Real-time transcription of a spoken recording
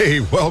Hey,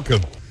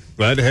 welcome.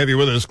 Glad to have you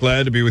with us.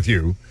 Glad to be with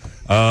you.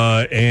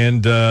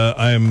 And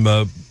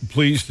I'm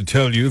pleased to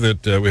tell you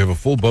that we have a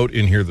full boat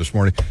in here this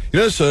morning. You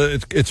know,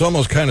 it's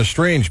almost kind of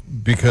strange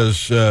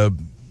because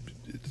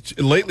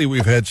lately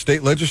we've had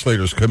state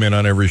legislators come in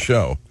on every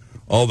show.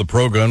 All the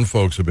pro-gun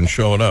folks have been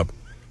showing up.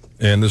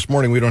 And this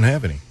morning we don't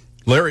have any.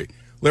 Larry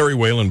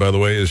Whalen, by the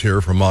way, is here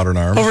from Modern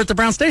Arms. Over at the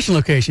Brown Station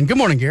location. Good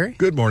morning, Gary.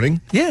 Good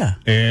morning. Yeah.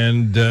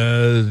 And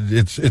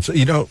it's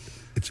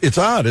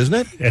odd, isn't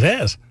it? It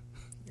is.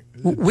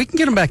 We can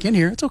get them back in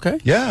here. It's okay.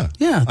 Yeah.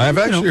 Yeah. I've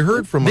actually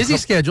heard from busy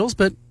schedules,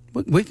 but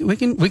we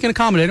can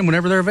accommodate them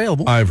whenever they're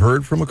available. I've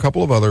heard from a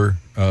couple of other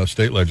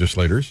state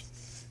legislators,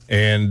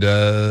 and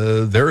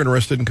they're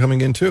interested in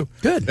coming in too.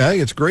 Good. I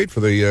think it's great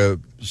for the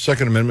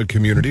Second Amendment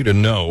community to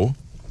know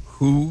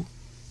who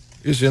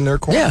is in their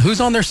corner. Yeah, who's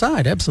on their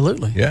side?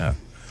 Absolutely. Yeah.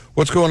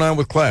 What's going on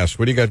with class?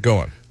 What do you got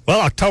going? Well,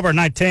 October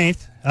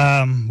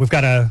 19th, we've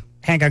got a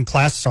handgun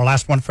class. It's our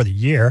last one for the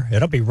year.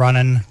 It'll be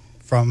running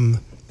from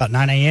about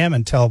 9 a.m.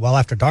 until well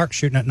after dark,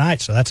 shooting at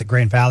night. So that's at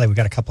Green Valley. We've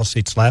got a couple of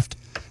seats left.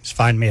 Just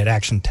find me at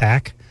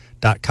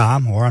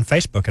actiontac.com or on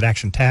Facebook at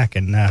ActionTac,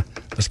 and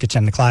let's get you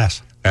in the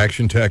class.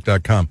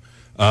 ActionTac.com.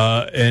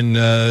 And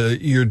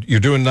you're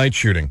doing night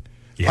shooting.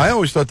 Yeah. I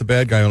always thought the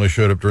bad guy only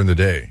showed up during the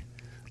day,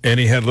 and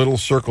he had little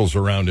circles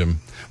around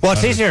him. Well,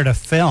 it's easier to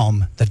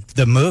film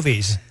the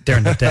movies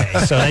during the day,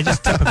 so they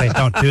just typically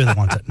don't do the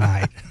ones at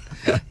night.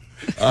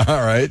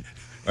 All right.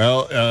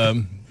 Well,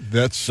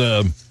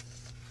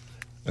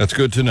 that's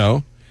good to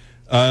know.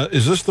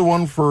 Is this the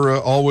one for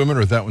all women,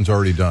 or that one's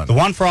already done? The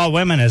one for all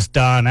women is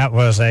done. That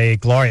was a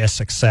glorious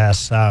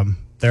success.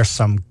 There's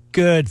some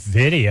good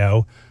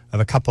video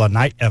of a couple of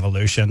night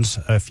evolutions.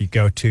 If you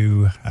go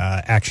to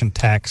Action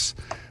Tac's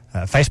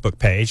Facebook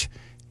page,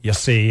 you'll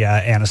see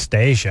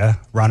Anastasia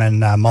running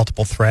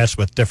multiple threats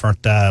with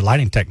different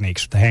lighting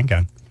techniques with the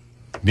handgun.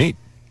 Neat.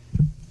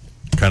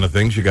 Kind of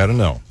things you got to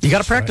know. You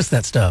got to practice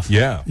that stuff.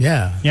 Yeah.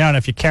 Yeah. You know, and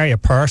if you carry a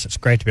purse, it's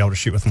great to be able to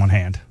shoot with one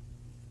hand.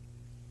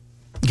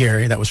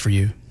 Gary, that was for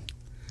you.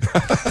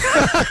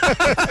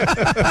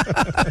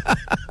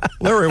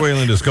 Larry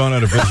Whalen has gone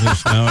out of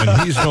business now,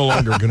 and he's no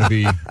longer going to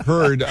be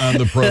heard on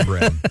the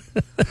program.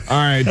 All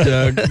right,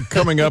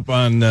 coming up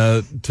on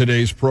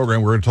today's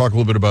program, we're going to talk a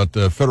little bit about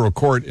federal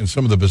court and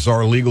some of the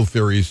bizarre legal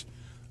theories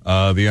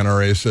the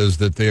NRA says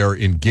that they are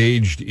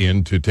engaged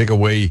in to take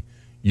away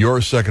your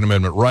Second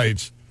Amendment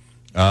rights.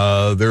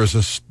 There's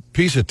a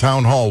piece at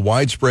Town Hall,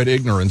 Widespread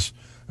Ignorance.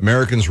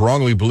 Americans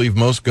wrongly believe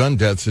most gun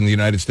deaths in the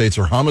United States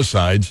are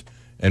homicides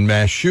and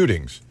mass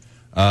shootings.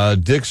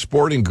 Dick's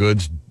Sporting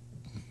Goods,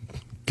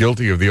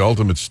 guilty of the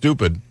ultimate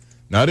stupid.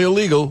 Not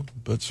illegal,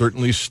 but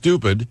certainly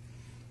stupid.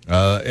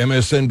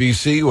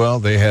 MSNBC, well,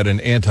 they had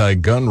an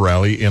anti-gun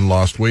rally in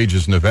Lost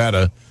Wages,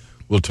 Nevada.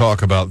 We'll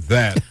talk about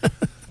that.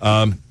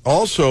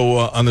 Also,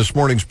 on this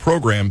morning's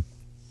program,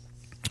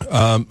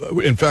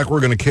 in fact, we're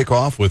going to kick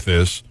off with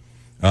this.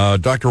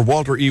 Dr.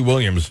 Walter E.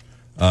 Williams,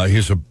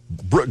 he's a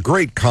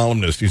great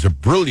columnist. He's a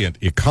brilliant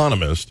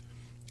economist,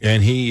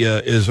 and he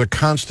is a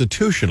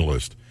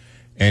constitutionalist.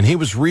 And he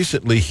was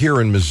recently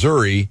here in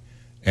Missouri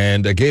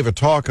and gave a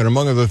talk, and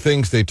among other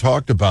things, they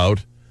talked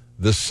about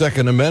the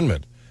Second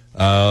Amendment.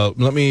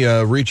 Let me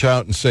reach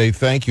out and say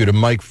thank you to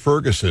Mike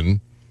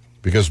Ferguson,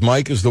 because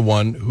Mike is the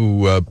one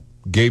who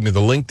gave me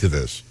the link to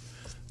this.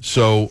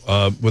 So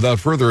without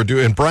further ado,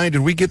 and Brian,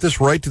 did we get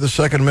this right to the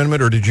Second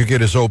Amendment, or did you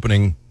get his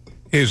opening?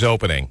 His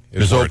opening.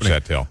 His opening.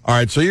 All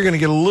right, so you're going to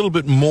get a little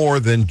bit more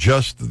than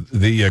just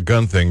the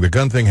gun thing. The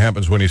gun thing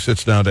happens when he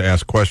sits down to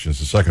ask questions,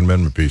 the Second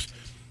Amendment piece.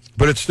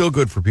 But it's still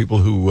good for people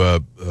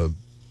who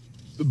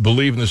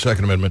believe in the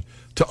Second Amendment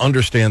to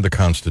understand the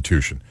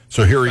Constitution.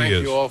 So here he is.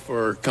 Thank you all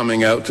for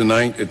coming out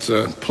tonight. It's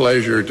a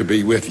pleasure to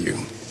be with you.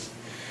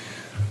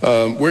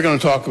 We're going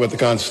to talk about the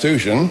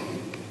Constitution,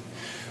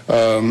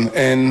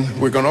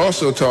 and we're going to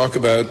also talk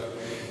about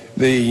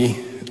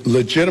the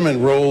legitimate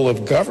role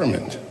of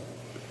government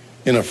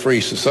in a free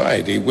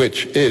society,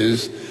 which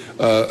is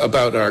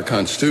about our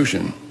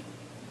Constitution.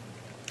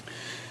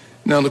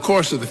 Now, in the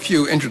course of the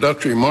few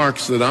introductory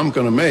remarks that I'm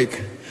going to make,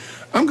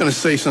 I'm going to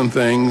say some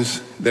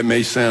things that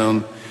may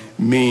sound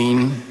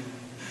mean,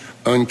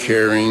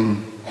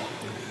 uncaring,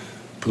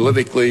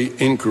 politically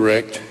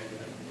incorrect,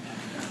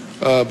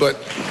 but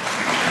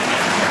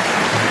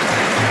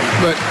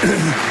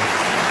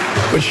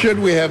should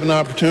we have an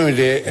opportunity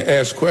to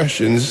ask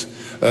questions,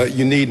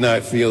 you need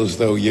not feel as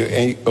though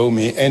you owe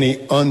me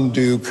any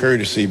undue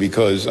courtesy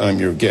because I'm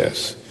your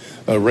guest.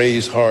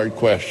 Raise hard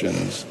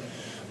questions.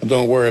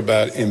 Don't worry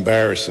about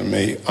embarrassing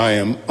me. I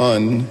am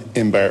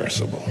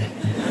unembarrassable.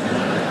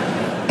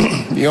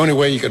 The only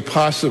way you could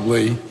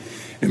possibly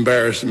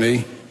embarrass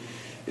me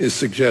is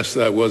suggest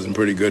that I wasn't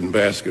pretty good in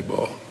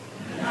basketball.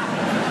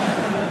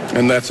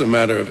 And that's a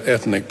matter of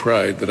ethnic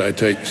pride that I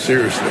take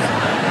seriously.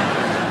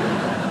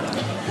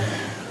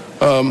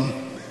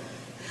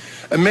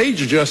 A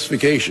major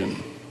justification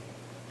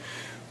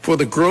for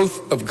the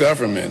growth of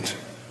government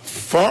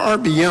far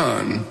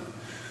beyond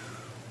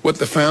what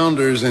the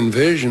founders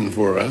envisioned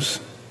for us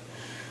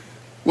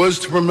was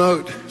to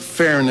promote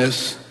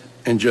fairness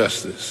and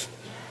justice.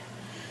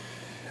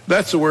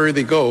 That's a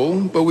worthy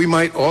goal, but we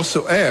might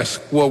also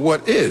ask, well,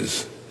 what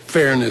is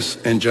fairness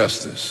and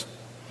justice?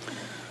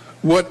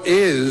 What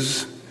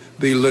is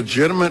the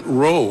legitimate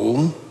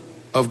role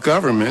of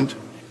government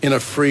in a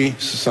free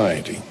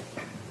society?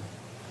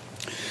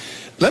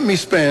 Let me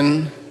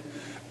spend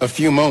a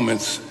few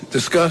moments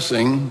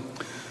discussing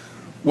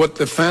what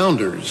the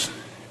founders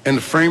and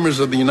the framers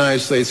of the United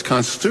States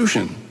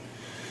Constitution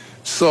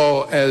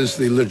saw as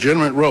the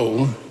legitimate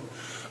role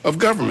of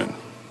government.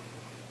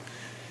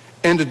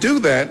 And to do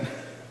that,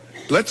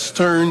 let's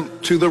turn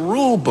to the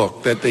rule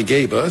book that they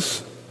gave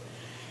us,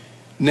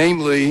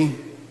 namely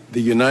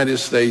the United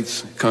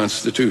States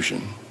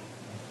Constitution.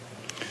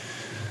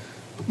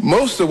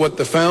 Most of what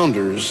the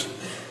founders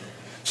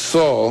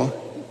saw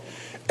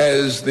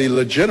as the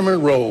legitimate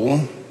role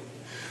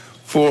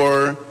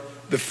for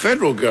the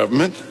federal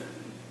government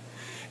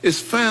is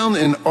found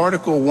in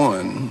Article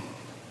 1,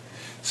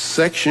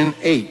 Section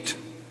 8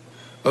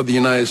 of the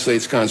United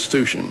States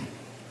Constitution.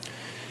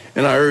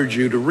 And I urge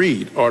you to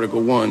read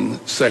Article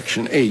 1,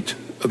 Section 8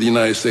 of the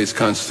United States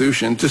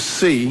Constitution to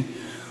see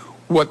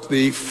what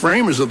the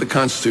framers of the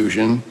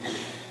Constitution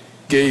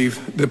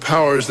gave, the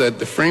powers that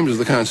the framers of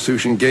the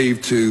Constitution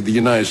gave to the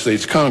United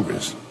States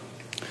Congress.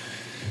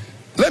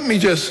 Let me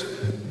just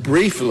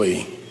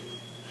briefly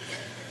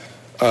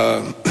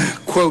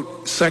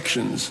quote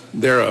sections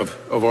thereof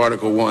of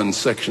Article 1,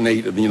 Section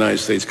 8 of the United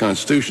States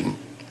Constitution.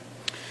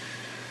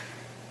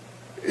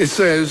 It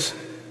says,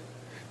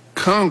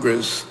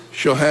 Congress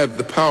shall have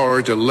the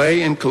power to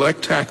lay and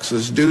collect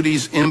taxes,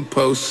 duties,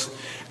 imposts,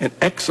 and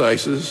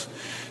excises,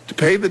 to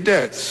pay the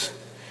debts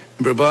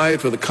and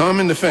provide for the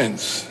common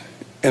defense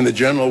and the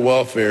general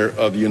welfare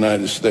of the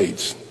United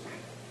States.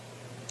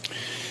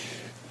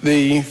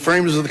 The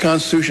framers of the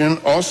Constitution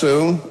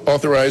also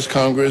authorized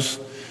Congress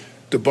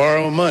to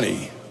borrow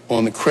money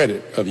on the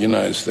credit of the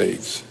United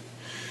States,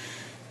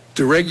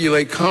 to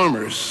regulate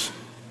commerce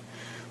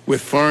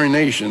with foreign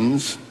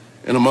nations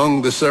and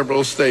among the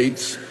several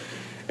states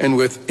and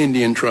with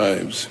Indian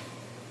tribes,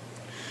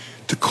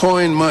 to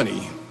coin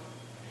money.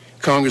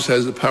 Congress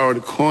has the power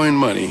to coin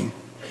money,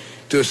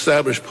 to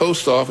establish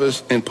post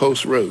office and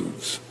post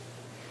roads,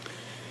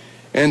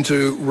 and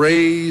to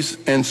raise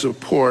and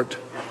support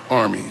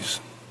armies.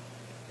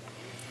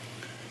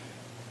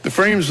 The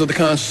framers of the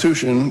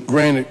Constitution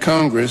granted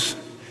Congress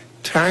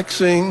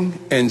taxing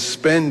and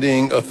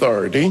spending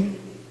authority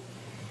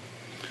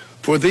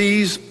for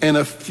these and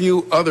a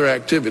few other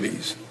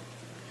activities.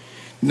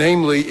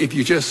 Namely, if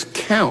you just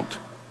count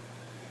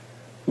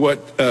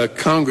what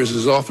Congress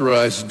is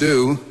authorized to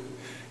do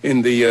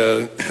in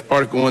the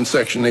Article 1,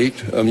 Section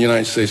 8 of the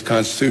United States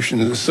Constitution,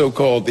 the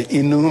so-called the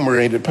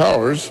enumerated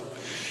powers,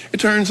 it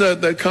turns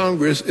out that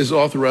Congress is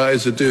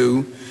authorized to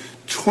do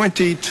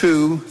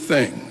 22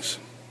 things.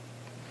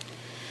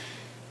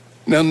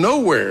 Now,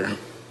 nowhere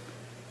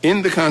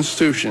in the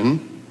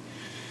Constitution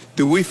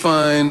do we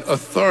find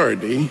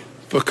authority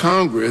for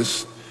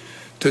Congress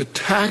to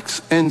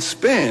tax and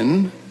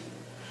spend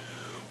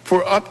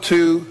for up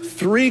to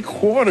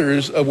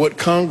 3/4 of what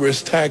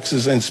Congress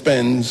taxes and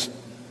spends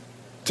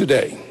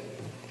today.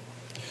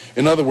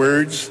 In other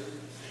words,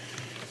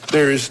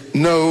 there is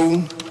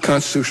no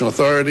constitutional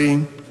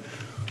authority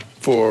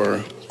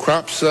for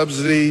crop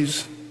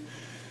subsidies,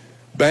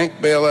 bank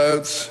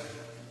bailouts,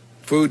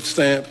 food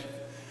stamp,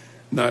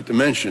 not to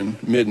mention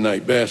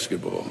midnight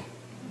basketball.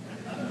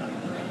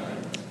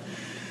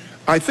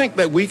 I think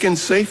that we can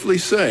safely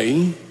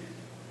say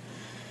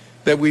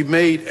that we've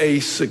made a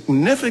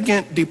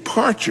significant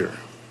departure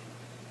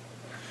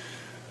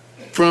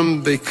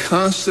from the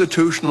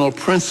constitutional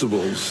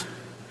principles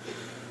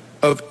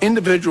of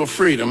individual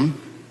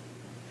freedom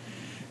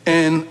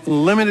and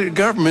limited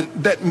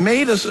government that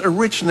made us a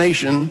rich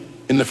nation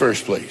in the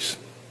first place.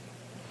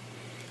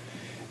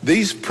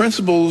 These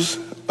principles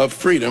of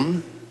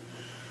freedom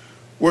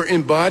were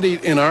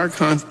embodied in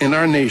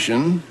our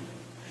nation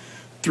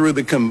through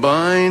the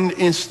combined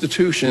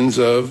institutions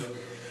of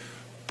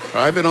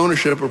private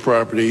ownership of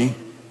property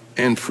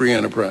and free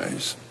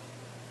enterprise.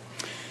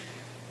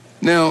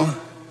 Now,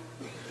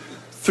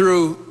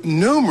 through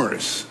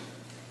numerous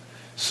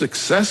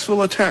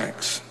successful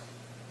attacks,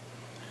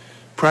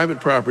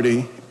 private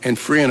property and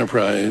free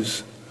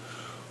enterprise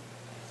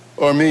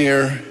are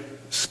mere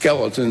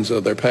skeletons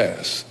of their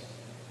past.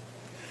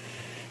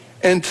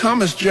 And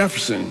Thomas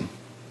Jefferson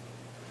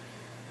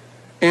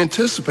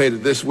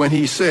anticipated this when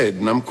he said,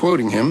 and I'm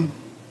quoting him,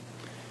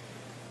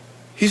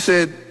 he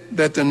said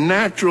that the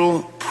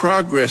natural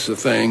progress of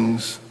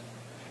things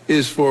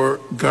is for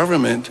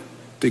government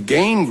to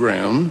gain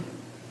ground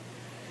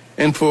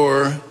and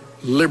for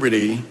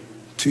liberty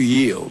to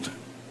yield.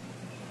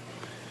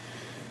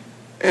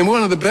 And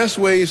one of the best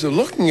ways of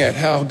looking at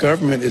how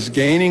government is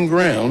gaining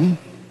ground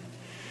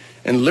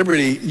and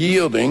liberty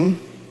yielding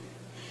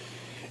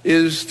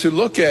is to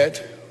look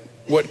at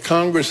what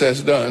Congress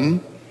has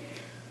done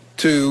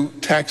to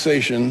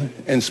taxation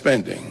and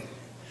spending.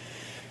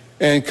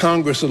 And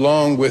Congress,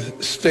 along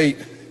with state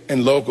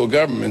and local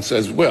governments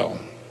as well.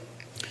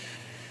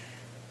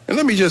 And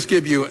let me just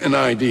give you an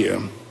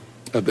idea.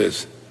 of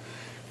this.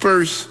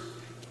 First,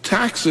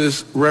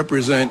 taxes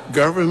represent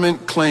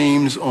government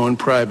claims on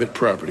private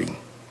property.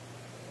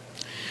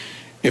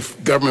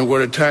 If government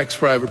were to tax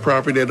private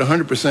property at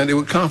 100%, it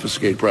would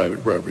confiscate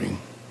private property.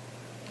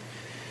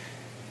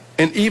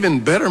 An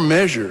even better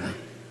measure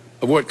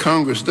of what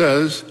Congress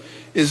does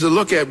is to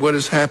look at what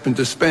has happened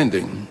to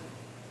spending.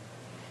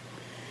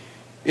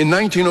 In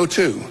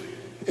 1902,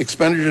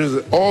 expenditures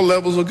at all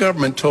levels of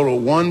government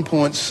totaled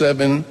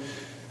 $1.7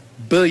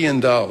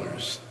 billion.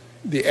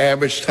 The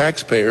average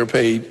taxpayer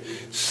paid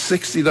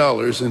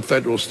 $60 in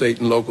federal, state,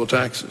 and local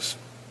taxes.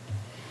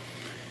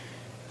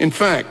 In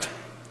fact,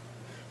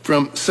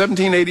 from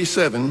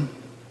 1787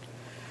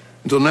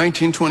 until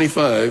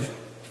 1925,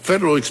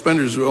 federal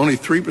expenditures were only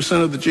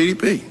 3% of the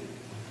GDP,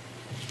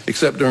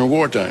 except during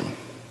wartime.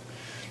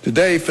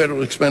 Today,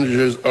 federal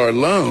expenditures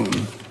alone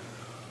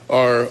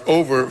are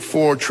over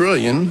 $4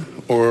 trillion,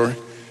 or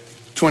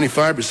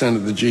 25%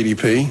 of the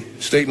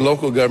GDP. State and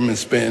local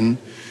governments spend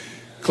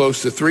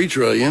close to $3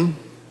 trillion,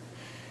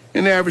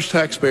 and the average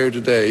taxpayer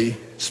today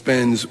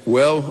spends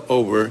well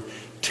over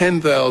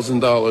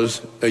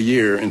 $10,000 a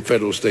year in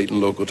federal, state,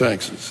 and local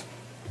taxes.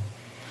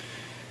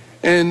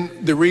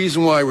 And the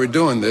reason why we're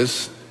doing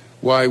this,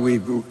 why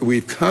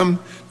we've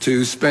come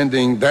to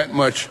spending that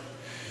much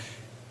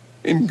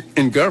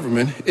in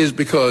government, is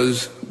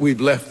because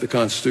we've left the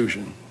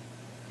Constitution.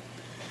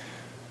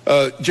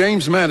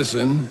 James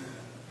Madison,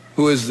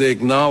 who is the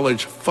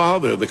acknowledged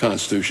father of the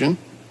Constitution,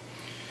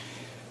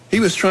 he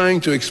was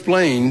trying to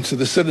explain to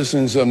the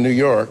citizens of New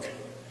York,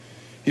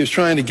 he was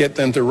trying to get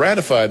them to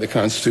ratify the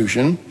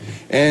Constitution,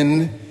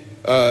 and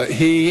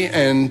he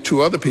and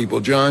two other people,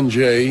 John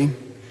Jay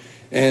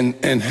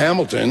and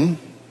Hamilton,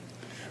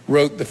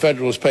 wrote the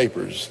Federalist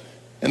Papers.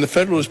 And the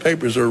Federalist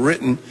Papers are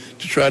written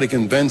to try to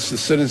convince the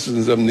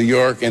citizens of New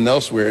York and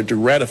elsewhere to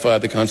ratify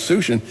the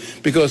Constitution,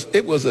 because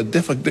it was a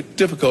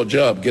difficult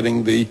job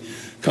getting the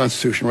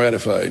Constitution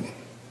ratified.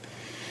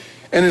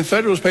 And in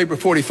Federalist Paper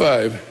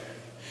 45,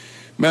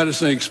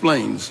 Madison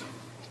explains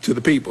to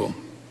the people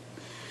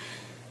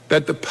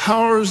that the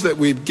powers that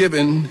we've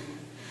given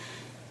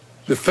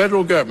the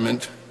federal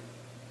government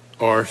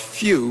are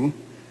few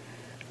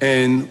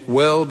and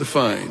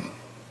well-defined,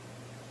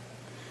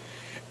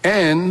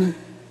 and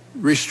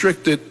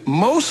restricted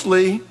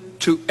mostly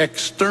to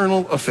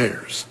external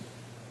affairs.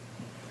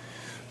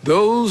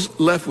 Those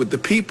left with the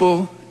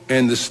people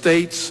and the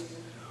states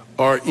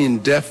are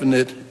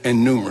indefinite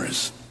and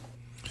numerous.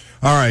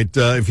 All right,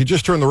 if you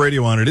just turned the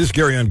radio on, it is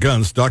Gary on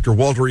Guns, Dr.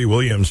 Walter E.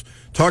 Williams,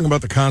 talking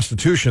about the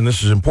Constitution.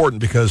 This is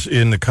important because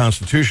in the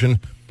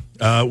Constitution,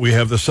 we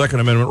have the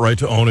Second Amendment right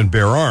to own and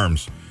bear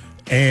arms.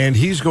 And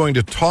he's going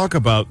to talk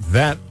about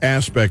that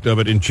aspect of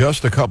it in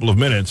just a couple of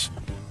minutes.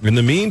 In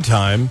the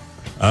meantime,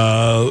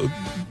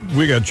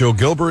 we got Joe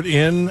Gilbert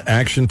in,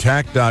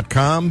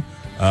 actiontac.com,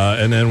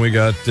 and then we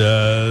got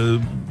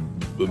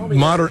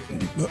Modern...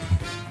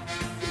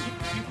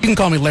 You can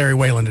call me Larry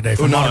Whalen today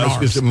from Modern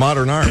Arms. Is it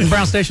Modern Arms?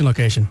 Brown Station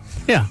location.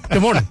 Yeah.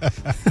 Good morning.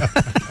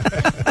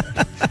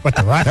 What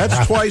the rock?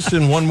 That's twice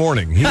in one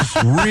morning. He's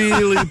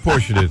really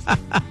pushing it.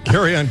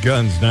 Gary on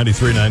Guns,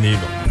 93.9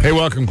 Eagle. Hey,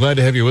 welcome. Glad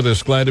to have you with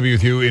us. Glad to be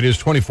with you. It is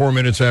 24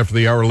 minutes after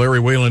the hour. Larry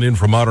Whalen in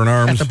from Modern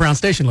Arms. At the Brown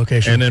Station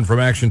location. And then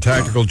from Action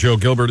Tactical, Joe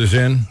Gilbert is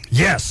in.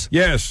 Yes.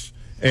 Yes.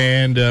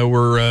 And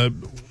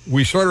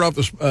we started off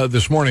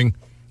this morning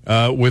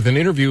with an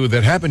interview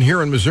that happened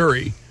here in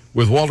Missouri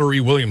with Walter E.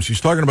 Williams.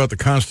 He's talking about the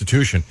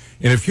Constitution.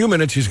 In a few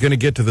minutes, he's going to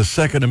get to the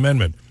Second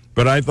Amendment.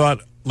 But I thought,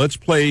 let's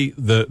play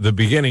the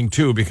beginning,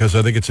 too, because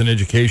I think it's an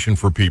education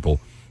for people.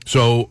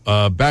 So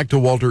back to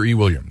Walter E.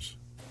 Williams.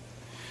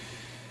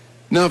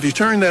 Now, if you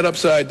turn that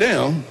upside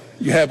down,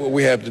 you have what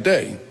we have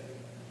today.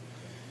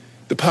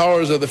 The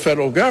powers of the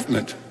federal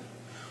government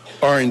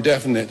are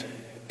indefinite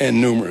and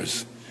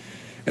numerous.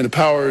 And the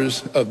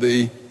powers of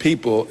the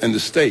people and the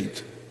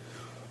state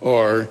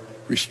are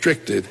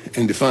restricted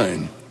and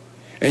defined.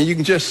 And you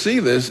can just see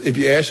this if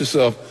you ask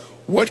yourself,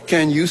 what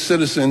can you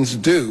citizens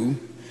do,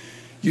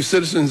 you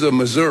citizens of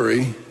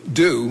Missouri,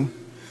 do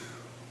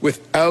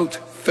without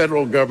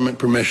federal government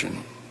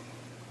permission?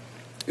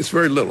 It's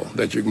very little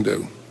that you can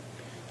do.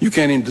 You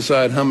can't even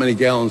decide how many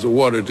gallons of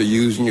water to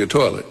use in your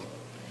toilet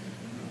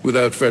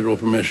without federal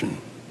permission.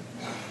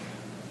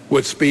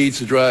 What speeds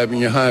to drive in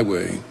your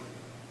highway,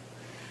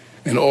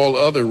 and all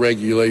other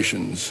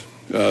regulations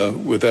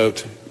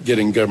without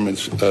getting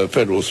government's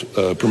federal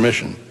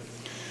permission.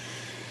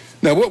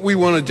 Now, what we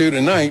want to do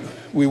tonight,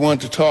 we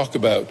want to talk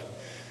about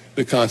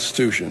the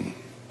Constitution,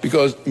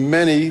 because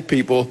many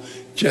people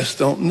just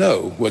don't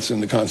know what's in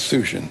the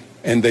Constitution,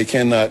 and they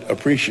cannot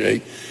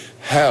appreciate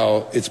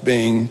how it's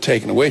being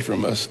taken away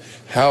from us,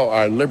 how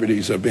our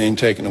liberties are being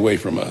taken away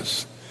from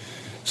us.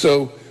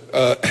 So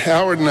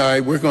Howard and I,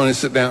 we're going to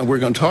sit down, we're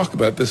going to talk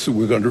about this,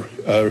 we're going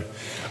to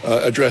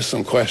address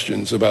some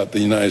questions about the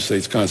United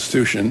States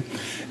Constitution,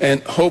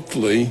 and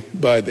hopefully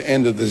by the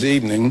end of this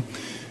evening,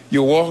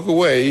 you'll walk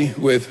away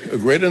with a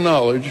greater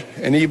knowledge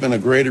and even a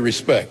greater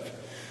respect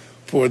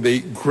for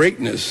the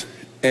greatness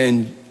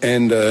and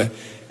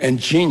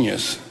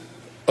genius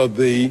of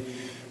the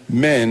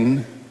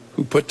men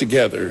who put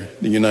together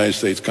the United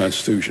States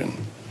Constitution.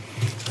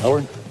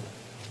 Howard?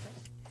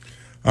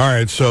 All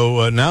right,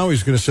 so now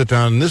he's going to sit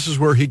down, and this is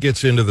where he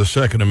gets into the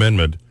Second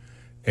Amendment.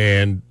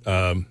 And,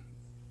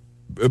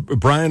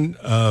 Brian,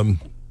 can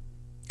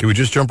we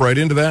just jump right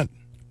into that?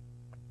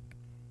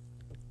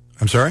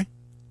 I'm sorry?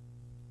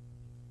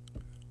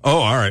 Oh,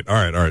 all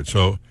right.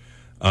 So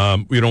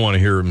we don't want to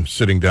hear him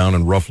sitting down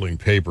and ruffling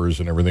papers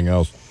and everything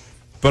else.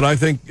 But I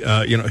think,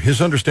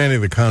 his understanding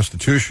of the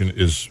Constitution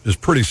is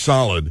pretty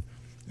solid,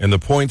 and the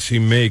points he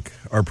make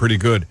are pretty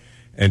good.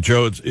 And,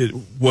 Joe,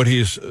 what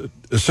he's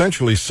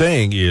essentially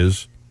saying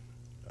is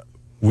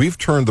we've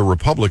turned the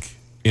republic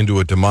into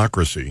a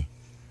democracy.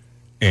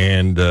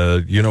 And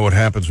you know what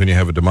happens when you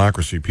have a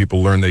democracy?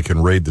 People learn they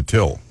can raid the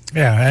till.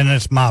 Yeah, and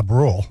it's mob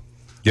rule.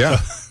 Yeah.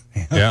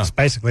 It's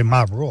basically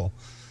mob rule.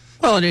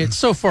 Well, and it's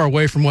so far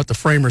away from what the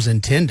framers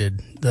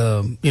intended.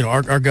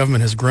 Our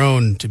government has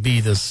grown to be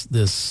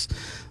this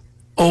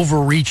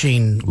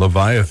overreaching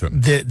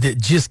Leviathan that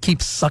just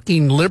keeps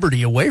sucking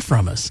liberty away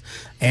from us,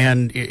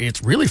 and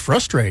it's really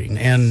frustrating.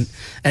 And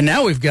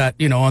now we've got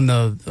in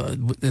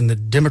the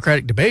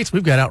Democratic debates,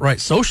 we've got outright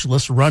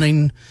socialists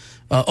running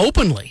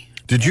openly.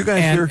 Did you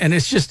guys hear? And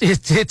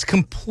it's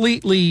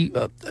completely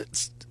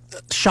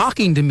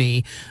shocking to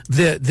me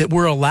that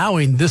we're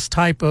allowing this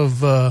type of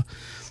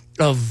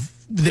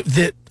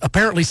that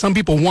apparently some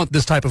people want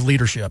this type of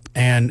leadership,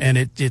 and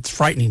it's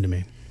frightening to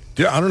me.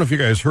 Yeah, I don't know if you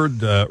guys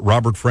heard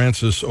Robert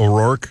Francis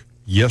O'Rourke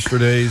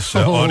yesterday's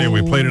audio.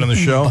 We played it on the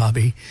show.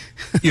 Bobby,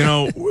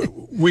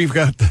 we've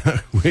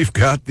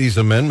got these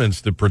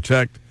amendments to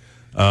protect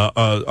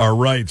our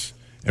rights,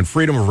 and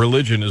freedom of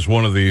religion is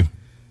one of the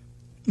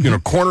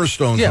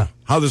cornerstones of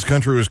how this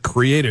country was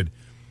created.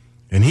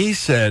 And he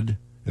said,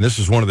 and this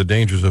is one of the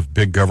dangers of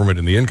big government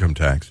and the income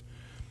tax,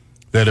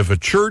 that if a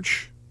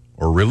church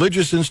or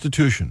religious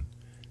institution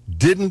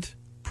didn't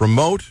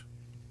promote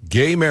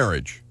gay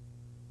marriage,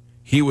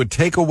 he would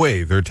take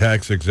away their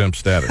tax-exempt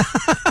status.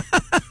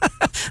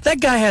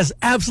 That guy has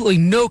absolutely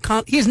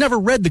he's never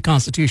read the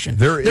Constitution.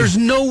 There's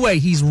no way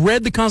he's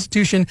read the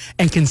Constitution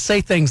and can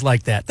say things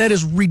like that. That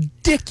is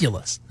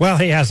ridiculous. Well,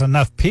 he has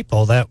enough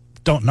people that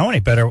don't know any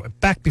better.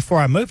 Back before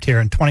I moved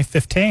here in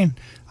 2015,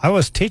 I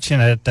was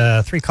teaching at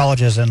 3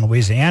 colleges in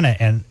Louisiana,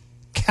 and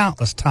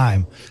countless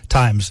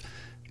times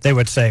they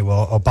would say,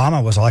 well,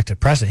 Obama was elected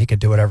president, he could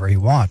do whatever he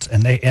wants.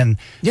 And they have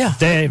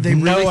really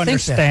no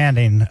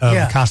understanding of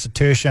the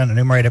Constitution,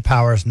 enumerated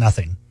powers,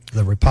 nothing.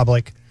 The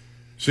Republic.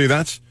 See,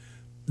 that's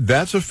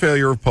a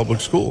failure of public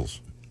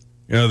schools.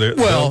 Not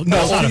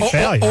a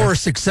failure. Or a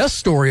success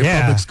story of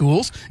public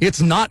schools.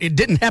 It's not. It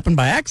didn't happen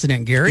by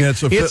accident, Gary. Yeah,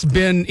 it's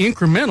been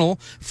incremental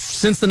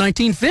since the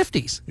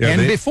 1950s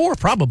and before,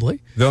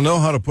 probably. They'll know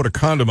how to put a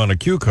condom on a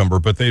cucumber,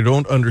 but they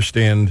don't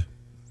understand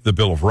the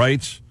Bill of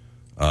Rights,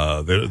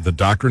 the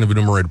doctrine of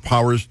enumerated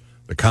powers,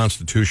 the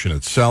Constitution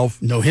itself.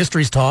 No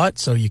history's taught,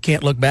 so you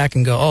can't look back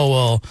and go,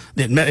 "Oh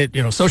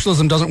well,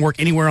 socialism doesn't work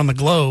anywhere on the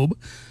globe."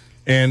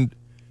 And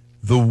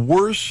the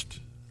worst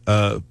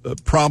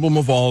problem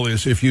of all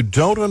is if you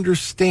don't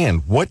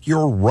understand what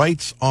your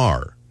rights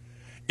are,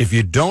 if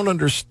you don't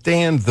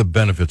understand the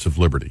benefits of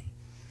liberty,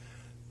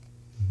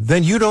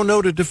 then you don't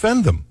know to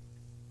defend them.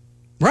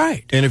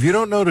 Right. And if you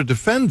don't know to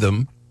defend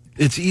them,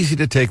 it's easy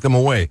to take them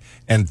away.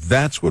 And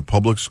that's what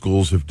public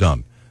schools have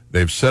done.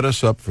 They've set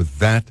us up for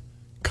that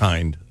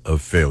kind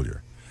of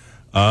failure.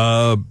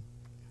 Brian,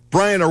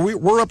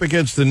 we're up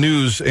against the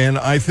news, and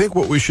I think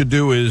what we should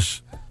do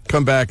is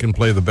come back and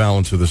play the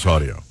balance of this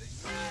audio.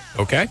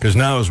 Okay. Because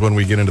now is when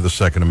we get into the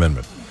Second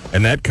Amendment.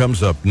 And that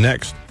comes up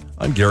next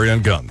on Gary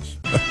on Guns.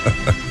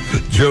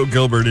 Joe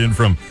Gilbert in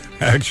from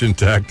Action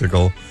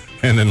Tactical,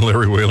 and then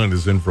Larry Whalen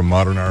is in from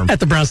Modern Arms.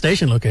 At the Brown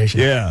Station location.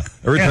 Yeah.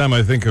 Every time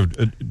I think of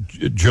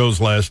Joe's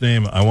last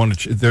name, I want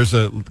to... There's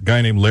a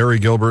guy named Larry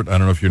Gilbert. I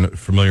don't know if you're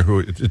familiar who...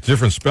 It's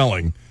different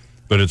spelling,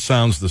 but it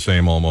sounds the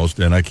same almost.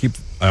 And I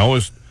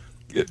always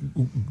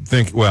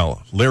think,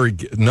 well, Larry...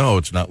 No,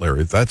 it's not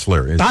Larry. That's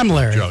Larry. I'm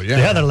Larry. Joe, yeah.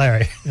 The other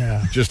Larry.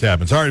 Yeah. It just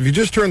happens. All right, if you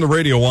just turned the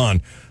radio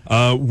on,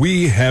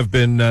 we have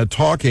been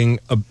talking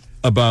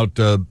about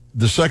the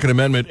Second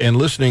Amendment and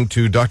listening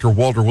to Dr.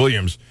 Walter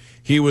Williams.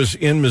 He was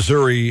in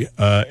Missouri,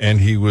 and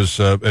he was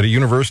at a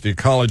university,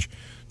 college,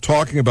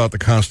 talking about the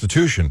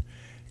Constitution.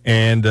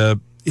 And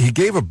he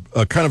gave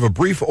a kind of a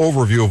brief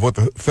overview of what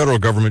the federal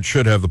government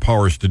should have the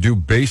powers to do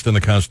based on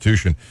the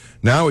Constitution.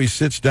 Now he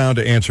sits down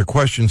to answer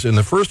questions, and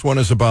the first one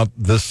is about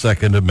the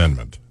Second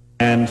Amendment.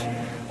 And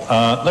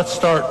let's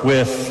start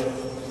with,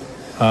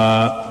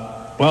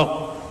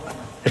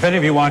 if any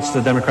of you watched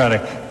the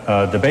Democratic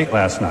debate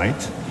last night,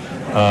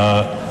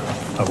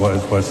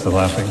 what's the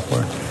laughing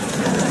for?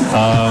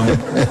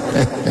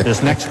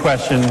 This next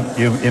question,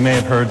 you may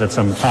have heard that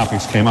some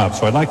topics came up.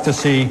 So I'd like to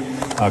see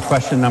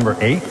question number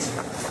 8.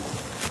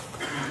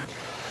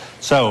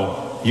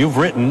 So you've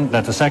written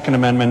that the Second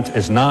Amendment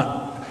is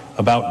not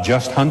about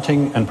just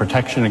hunting and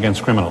protection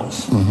against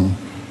criminals.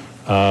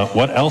 Mm-hmm.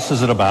 What else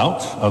is it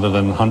about other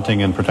than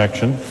hunting and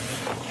protection?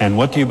 And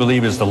what do you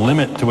believe is the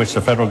limit to which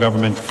the federal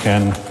government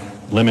can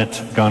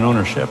limit gun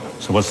ownership?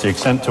 So what's the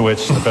extent to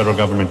which the federal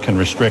government can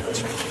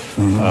restrict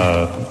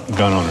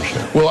gun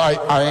ownership? Well,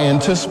 I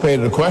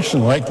anticipated a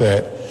question like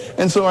that,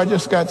 and so I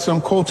just got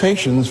some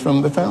quotations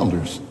from the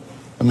founders.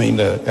 I mean,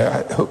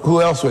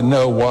 who else would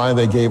know why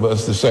they gave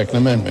us the Second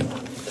Amendment?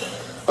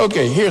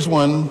 Okay, here's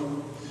one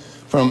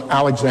from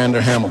Alexander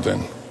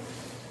Hamilton.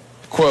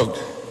 Quote,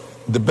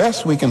 "The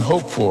best we can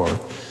hope for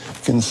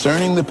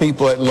concerning the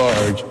people at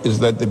large is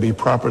that they be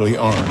properly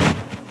armed."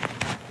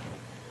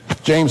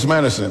 James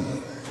Madison,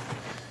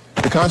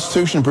 "The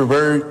Constitution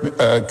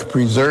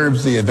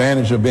preserves the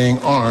advantage of being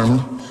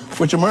armed,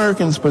 which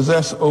Americans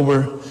possess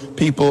over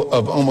people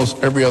of almost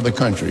every other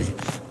country.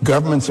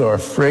 Governments are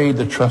afraid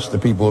to trust the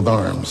people with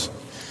arms."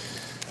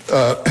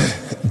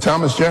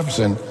 Thomas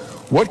Jefferson,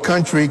 "What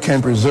country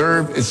can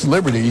preserve its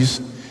liberties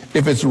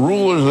if its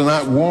rulers are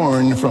not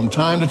warned from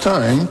time to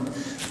time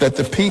that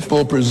the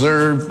people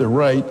preserve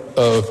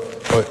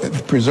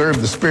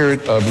preserve the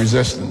spirit of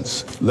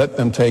resistance? Let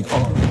them take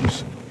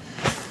arms."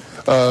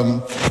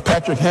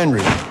 Patrick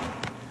Henry,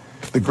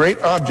 "The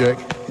great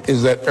object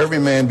is that every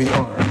man be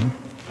armed.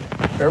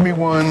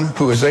 Everyone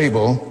who is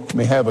able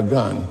may have a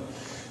gun."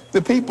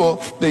 The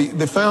people,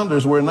 the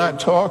founders were not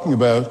talking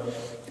about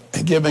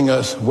giving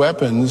us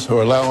weapons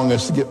or allowing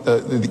us to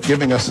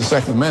giving us the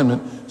Second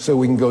Amendment so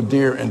we can go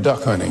deer and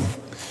duck hunting.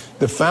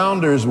 The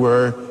founders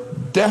were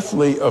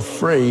deathly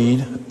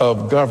afraid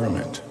of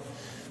government.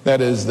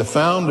 That is, the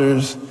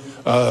founders'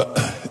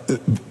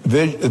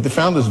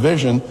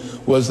 vision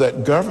was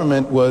that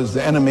government was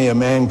the enemy of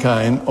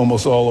mankind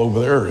almost all over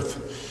the earth.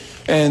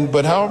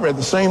 But however, at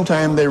the same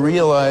time, they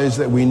realized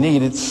that we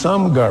needed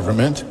some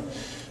government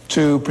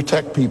to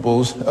protect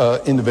people's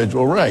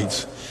individual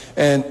rights.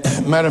 And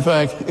matter of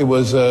fact, it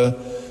was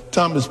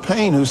Thomas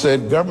Paine who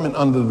said, "Government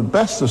under the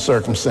best of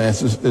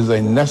circumstances is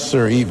a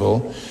necessary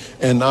evil,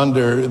 and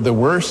under the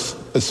worst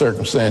of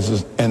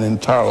circumstances, an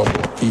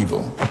intolerable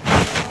evil."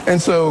 And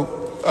so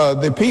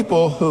the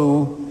people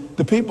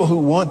who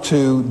want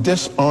to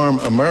disarm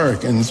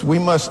Americans, we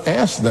must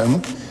ask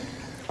them,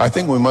 I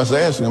think we must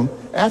ask them,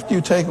 after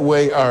you take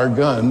away our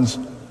guns,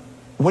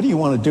 what do you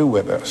want to do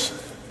with us?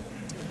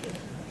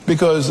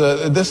 Because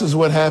this is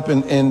what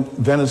happened in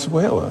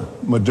Venezuela.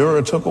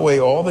 Maduro took away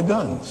all the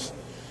guns,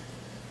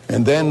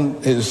 and then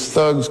his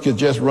thugs could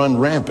just run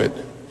rampant.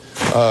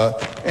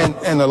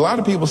 And a lot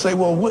of people say,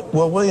 well,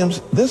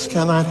 Williams, this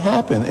cannot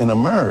happen in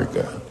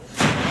America.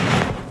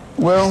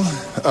 Well,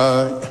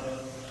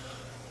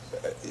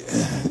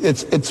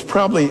 it's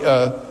probably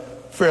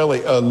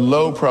fairly a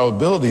low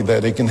probability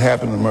that it can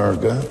happen in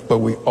America, but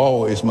we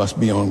always must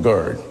be on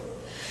guard.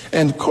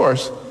 And of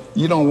course,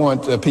 you don't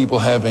want people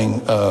having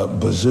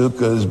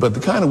bazookas, but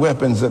the kind of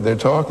weapons that they're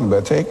talking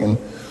about taking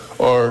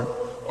are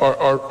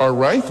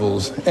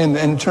rifles. And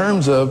in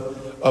terms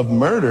of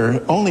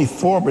murder, only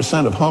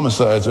 4% of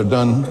homicides are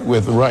done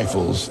with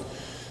rifles.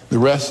 The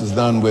rest is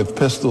done with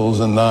pistols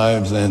and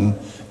knives and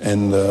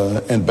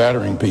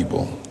battering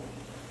people.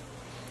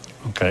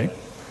 Okay.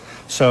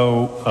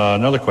 So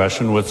another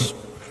question was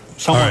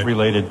somewhat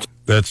related.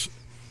 That's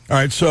all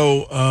right.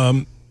 So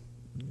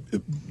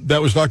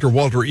that was Dr.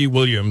 Walter E.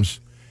 Williams,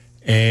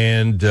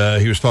 and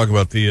he was talking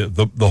about the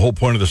whole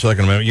point of the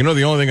Second Amendment. You know,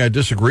 the only thing I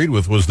disagreed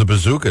with was the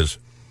bazookas.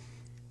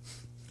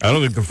 I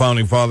don't think the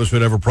Founding Fathers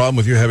would have a problem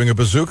with you having a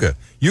bazooka.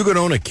 You could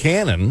own a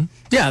cannon.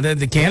 Yeah,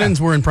 the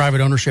cannons were in private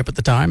ownership at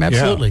the time,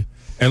 absolutely.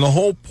 Yeah. And the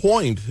whole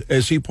point,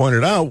 as he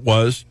pointed out,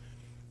 was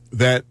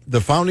that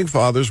the Founding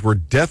Fathers were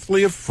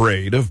deathly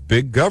afraid of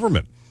big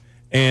government.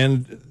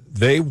 And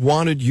they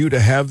wanted you to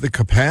have the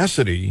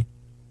capacity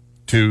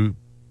to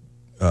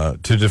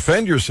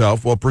defend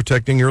yourself while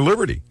protecting your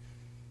liberty.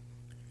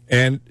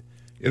 And,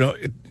 you know,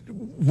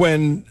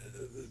 when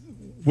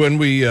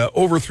we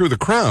overthrew the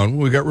crown,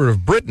 we got rid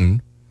of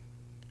Britain,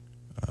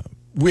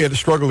 we had to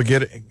struggle to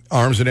get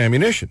arms and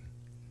ammunition.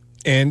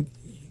 And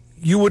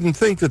you wouldn't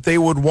think that they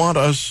would want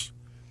us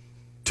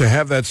to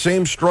have that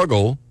same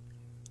struggle,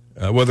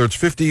 whether it's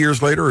 50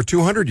 years later or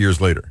 200 years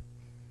later.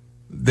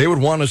 They would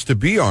want us to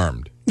be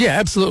armed. Yeah,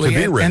 absolutely.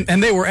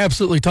 And they were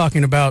absolutely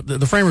talking about,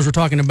 the framers were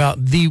talking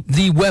about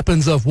the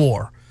weapons of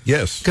war.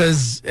 Yes.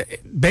 Because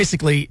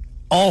basically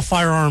all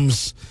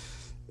firearms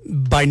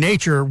by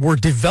nature were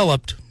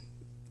developed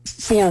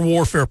for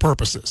warfare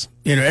purposes.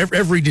 You know,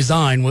 every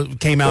design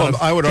came out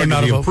of... I would argue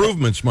the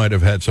improvements might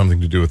have had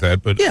something to do with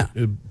that, but yeah.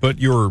 But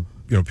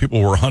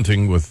people were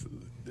hunting with...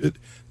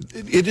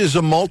 It is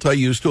a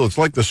multi-use tool. It's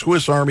like the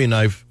Swiss Army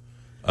knife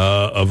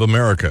of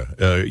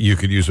America. You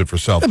could use it for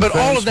self-defense. But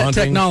all of that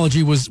hunting.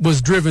 technology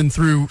was driven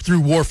through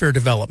warfare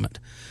development.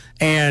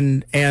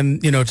 And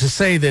to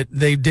say that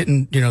they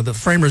didn't, the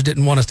framers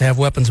didn't want us to have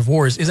weapons of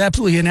war is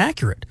absolutely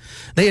inaccurate.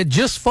 They had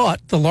just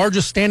fought the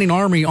largest standing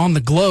army on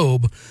the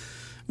globe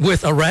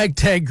with a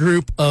ragtag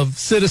group of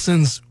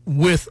citizens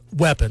with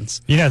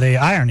weapons. You know, the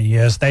irony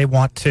is they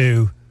want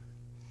to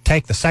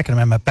take the Second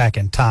Amendment back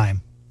in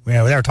time they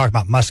were talking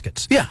about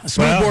muskets. Yeah,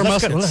 smoothbore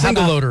musket,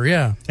 single loader,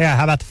 yeah. Yeah,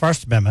 how about the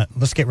First Amendment?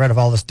 Let's get rid of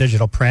all this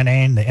digital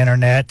printing, the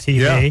internet,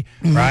 TV,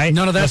 right?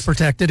 None of that's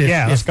protected.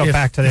 Let's go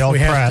back to the old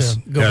press.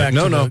 Go back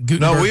to the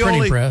Gutenberg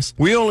printing press.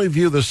 We only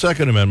view the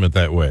Second Amendment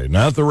that way,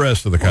 not the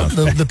rest of the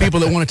Constitution. The people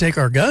that want to take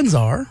our guns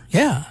are,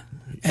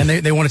 and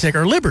they want to take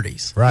our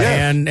liberties, right?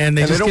 And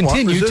they just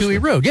continue to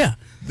erode. Yeah,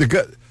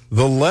 the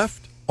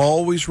left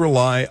always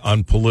rely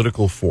on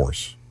political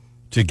force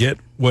to get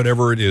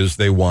whatever it is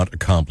they want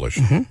accomplished.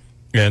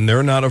 And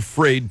they're not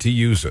afraid to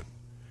use it.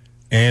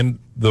 And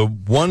the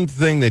one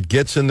thing that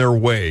gets in their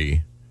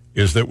way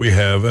is that we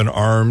have an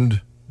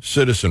armed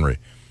citizenry.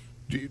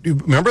 Do you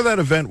remember that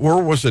event? Where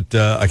was it?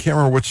 I can't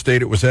remember what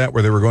state it was at,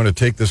 where they were going to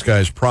take this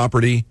guy's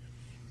property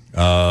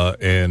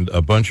and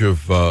a bunch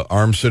of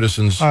armed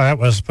citizens. Oh, that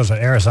was it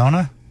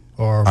Arizona?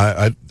 Or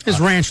his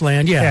ranch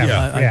land,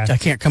 I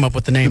can't come up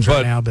with the names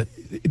right now, but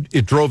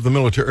it drove the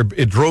military.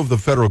 It drove the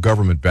federal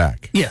government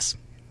back. Yes.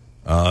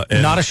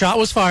 Not a shot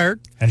was fired.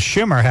 And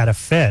Schumer had a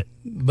fit.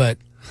 But,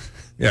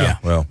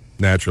 well,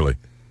 naturally.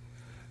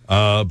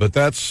 But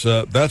that's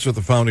what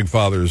the Founding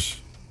Fathers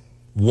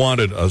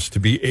wanted us to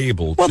be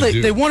able to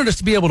do. They wanted us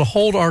to be able to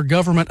hold our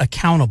government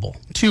accountable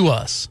to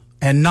us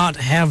and not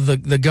have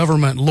the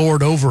government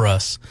lord over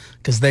us,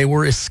 because they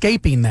were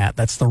escaping that.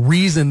 That's the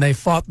reason they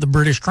fought the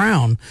British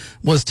Crown,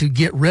 was to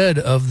get rid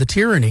of the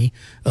tyranny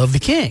of the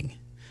king.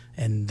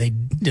 And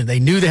they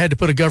knew they had to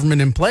put a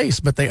government in place,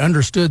 but they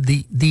understood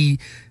the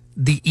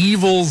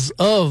evils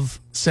of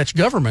such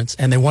governments,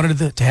 and they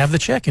wanted to have the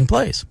check in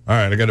place. All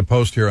right, I got a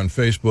post here on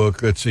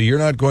Facebook. Let's see, you're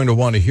not going to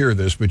want to hear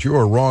this, but you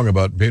are wrong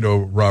about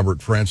Beto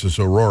Robert Francis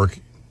O'Rourke.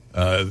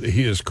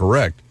 He is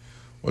correct.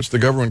 Once the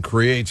government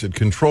creates, it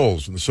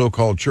controls, and the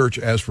so-called church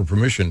asks for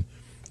permission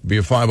to be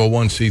a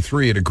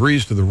 501c3. It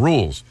agrees to the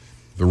rules.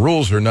 If the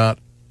rules are not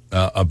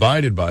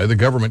abided by, the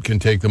government can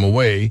take them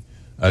away,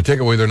 take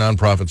away their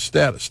nonprofit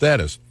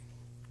status.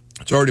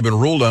 It's already been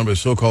ruled on by the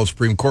so-called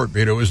Supreme Court.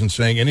 Beto isn't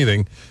saying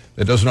anything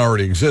that doesn't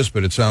already exist,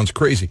 but it sounds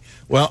crazy.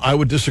 Well, I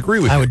would disagree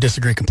with you. I would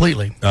disagree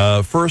completely.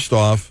 First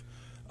off,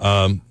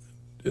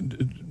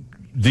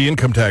 the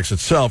income tax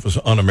itself is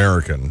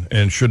un-American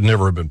and should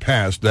never have been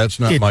passed. That's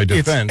not my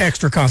defense. It's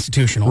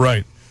extra-constitutional.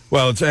 Right.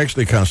 Well, it's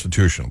actually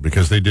constitutional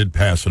because they did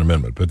pass an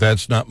amendment, but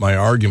that's not my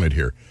argument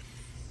here.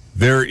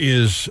 There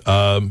is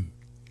a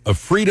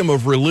freedom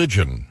of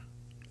religion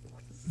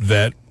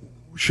that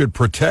should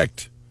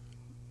protect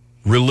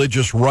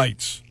religious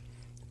rights,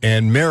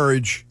 and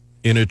marriage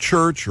in a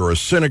church or a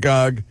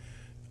synagogue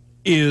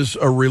is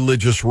a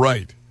religious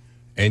right,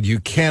 and you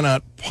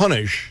cannot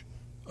punish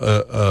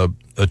a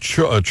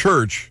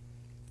church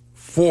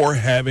for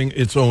having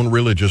its own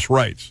religious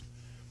rights.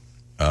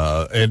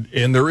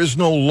 And there is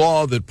no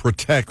law that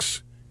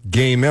protects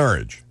gay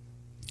marriage.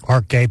 Or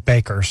gay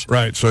bakers.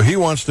 Right, so he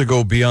wants to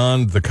go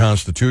beyond the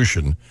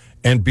Constitution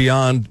and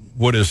beyond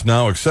what is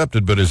now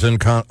accepted but is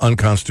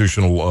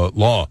unconstitutional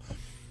law.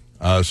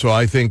 So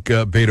I think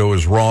Beto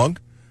is wrong,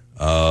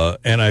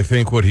 and I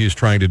think what he's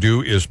trying to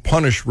do is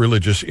punish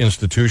religious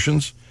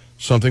institutions,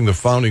 something the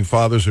Founding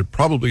Fathers are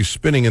probably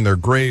spinning in their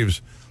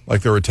graves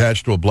like they're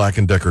attached to a Black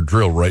 & Decker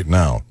drill right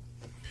now.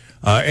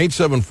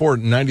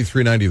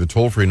 874-9390, the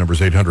toll-free number is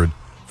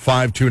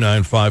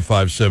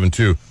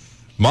 800-529-5572.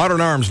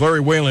 Modern Arms, Larry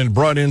Whalen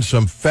brought in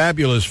some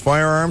fabulous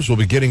firearms. We'll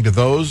be getting to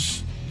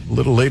those a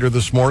little later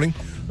this morning.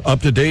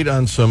 Up to date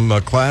on some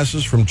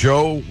classes from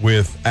Joe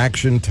with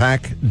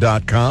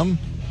ActionTac.com.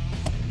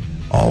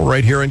 All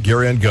right here on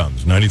Gary on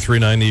Guns,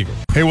 93.9 The Eagle.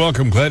 Hey,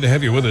 welcome. Glad to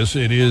have you with us.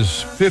 It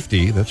is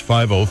 50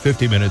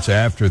 minutes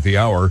after the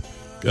hour.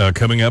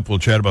 Coming up, we'll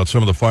chat about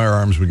some of the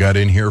firearms we got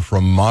in here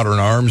from Modern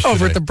Arms over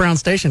today. at the Brown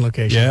Station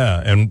location.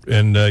 Yeah,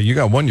 and you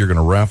got one you're going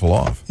to raffle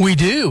off. We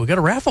do. We got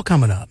a raffle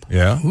coming up.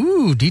 Yeah?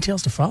 Ooh,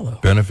 details to follow.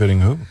 Benefiting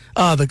who?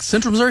 The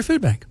Central Missouri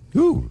Food Bank.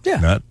 Ooh, yeah.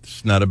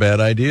 That's not a bad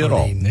idea at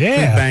all. Food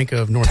Bank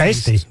of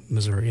Northeast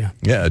Missouri, yeah.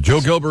 Yeah,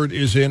 Joe Gilbert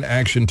is in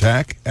Action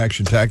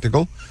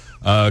Tactical.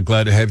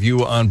 Glad to have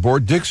you on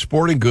board. Dick's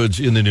Sporting Goods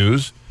in the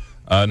news.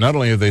 Not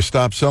only have they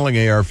stopped selling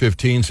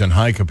AR-15s and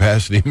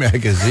high-capacity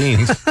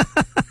magazines.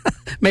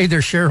 Made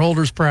their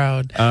shareholders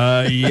proud.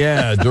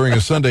 Yeah, during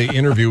a Sunday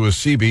interview with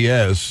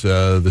CBS,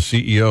 the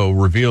CEO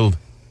revealed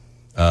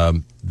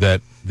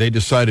that they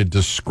decided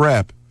to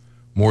scrap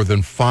more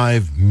than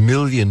 $5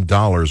 million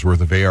worth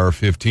of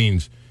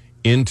AR-15s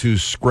into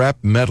scrap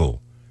metal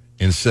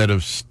instead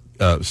of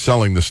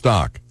selling the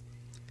stock.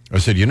 I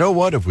said, you know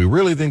what? If we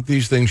really think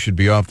these things should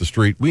be off the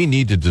street, we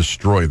need to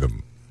destroy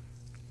them.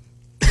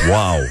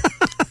 Wow.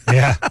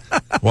 Yeah.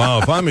 Wow.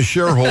 If I'm a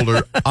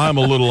shareholder, I'm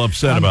a little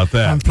upset about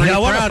that. I'm pretty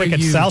what proud if we of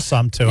could you. sell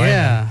some to him?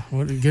 Yeah.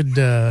 What a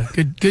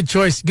good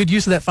choice. Good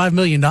use of that $5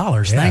 million.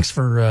 Yeah. Thanks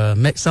for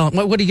selling.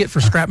 What do you get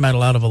for scrap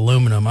metal out of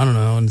aluminum? I don't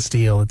know, and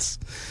steel. It's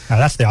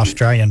that's the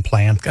Australian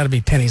plan. Got to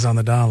be pennies on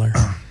the dollar.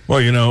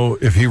 Well, you know,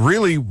 if he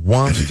really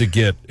wants to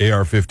get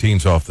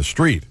AR-15s off the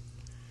street,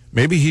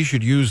 maybe he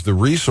should use the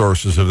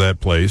resources of that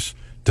place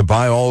to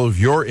buy all of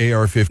your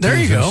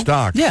AR-15s in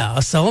stock. Yeah,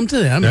 I'll sell them to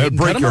them. That would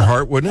break your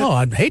heart, wouldn't it? Oh,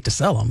 I'd hate to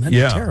sell them. That'd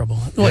be terrible.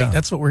 Wait,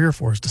 that's what we're here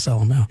for, is to sell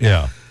them now.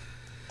 Yeah.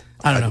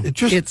 I don't know. It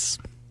just- It's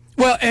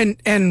well,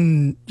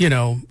 and you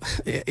know,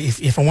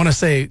 if I want to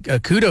say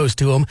kudos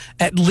to them,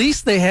 at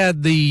least they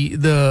had the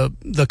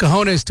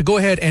cojones to go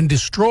ahead and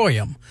destroy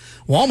them.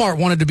 Walmart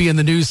wanted to be in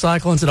the news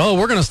cycle and said, "Oh,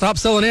 we're going to stop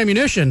selling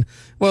ammunition."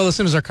 Well, as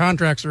soon as our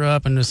contracts are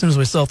up, and as soon as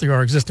we sell through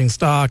our existing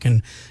stock,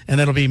 and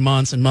that'll be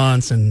months and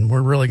months, and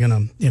we're really going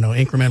to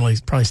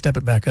incrementally probably step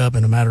it back up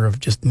in a matter of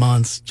just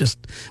months.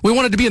 We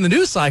wanted to be in the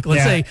news cycle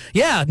and say,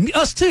 "Yeah,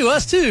 us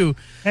too."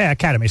 Yeah,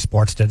 Academy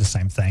Sports did the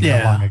same thing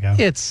not long ago.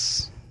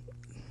 It's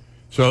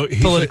So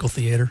political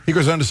theater. He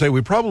goes on to say,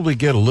 we probably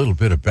get a little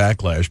bit of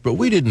backlash, but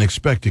we didn't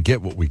expect to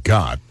get what we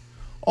got.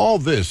 All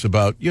this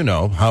about,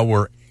 how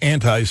we're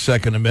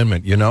anti-Second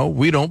Amendment,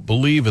 we don't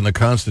believe in the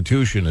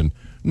Constitution, and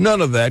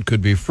none of that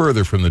could be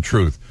further from the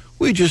truth.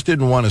 We just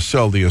didn't want to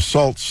sell the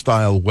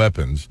assault-style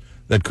weapons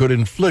that could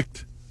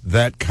inflict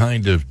that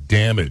kind of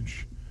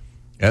damage.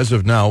 As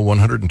of now,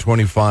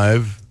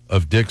 125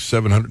 of Dick's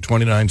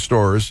 729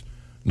 stores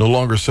no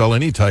longer sell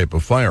any type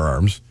of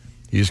firearms.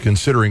 He's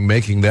considering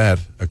making that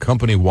a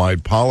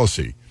company-wide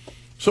policy.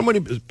 So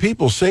many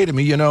people say to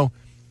me,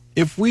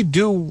 if we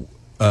do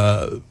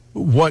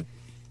what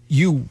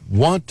you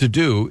want to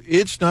do,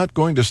 it's not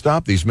going to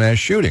stop these mass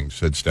shootings,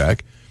 said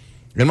Stack.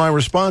 And my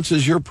response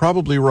is, you're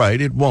probably right,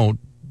 it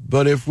won't.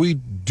 But if we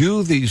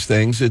do these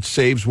things, it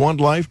saves one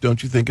life.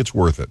 Don't you think it's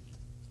worth it?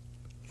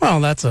 Well,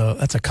 that's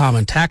a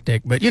common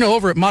tactic, but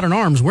over at Modern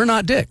Arms, we're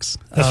not dicks.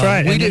 That's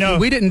right.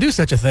 We didn't do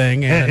such a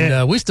thing,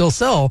 and we still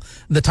sell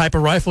the type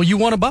of rifle you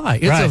want to buy.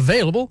 It's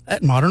available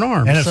at Modern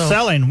Arms. And if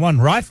selling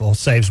one rifle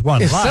saves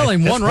one life,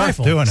 selling one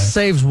rifle doing it.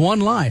 saves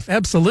one life,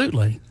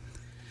 absolutely.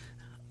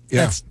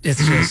 Yeah.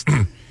 It's just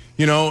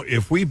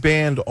if we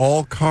banned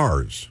all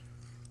cars,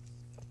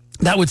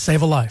 that would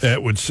save a life.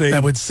 that would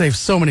save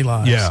so many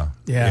lives.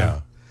 Yeah.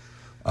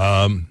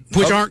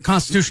 Which aren't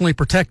constitutionally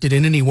protected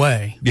in any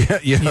way. Yeah.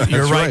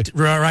 You're right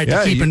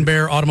to keep and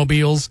bear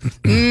automobiles.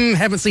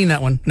 Haven't seen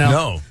that one.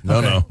 No.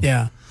 No.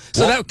 Yeah.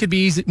 So that could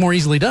be more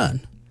easily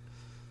done.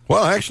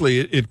 Well, actually,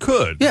 it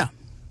could. Yeah.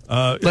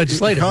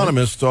 Legislatively.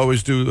 Economists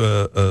always do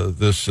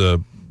this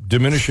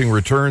diminishing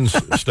returns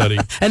study.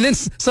 And then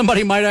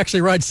somebody might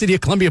actually ride City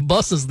of Columbia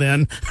buses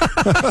then.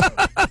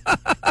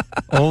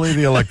 Only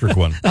the electric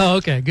one. Oh,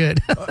 okay,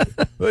 good.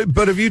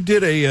 But if you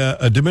did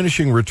a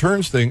diminishing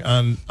returns thing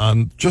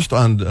on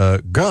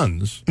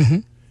guns,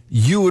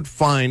 you would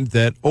find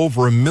that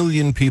over 1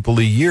 million people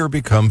a year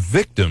become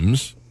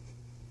victims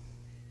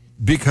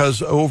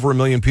because over 1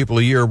 million people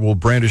a year will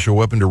brandish a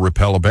weapon to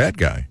repel a bad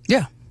guy.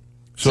 Yeah.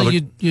 So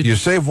you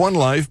save one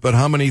life, but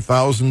how many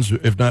thousands,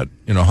 if not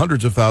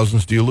hundreds of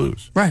thousands, do you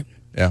lose? Right.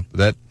 Yeah,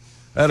 that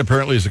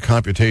apparently is a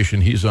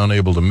computation he's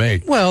unable to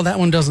make. Well, that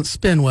one doesn't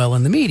spin well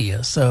in the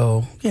media.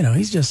 So,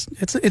 he's just,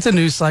 it's a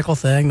news cycle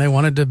thing. They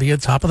wanted to be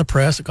at the top of the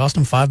press. It cost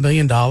them $5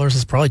 million.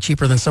 It's probably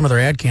cheaper than some of their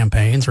ad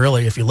campaigns,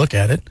 really, if you look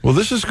at it. Well,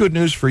 this is good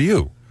news for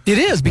you. It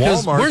is,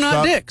 because Walmart we're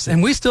not dicks,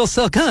 and we still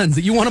sell guns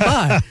that you want to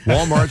buy.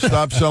 Walmart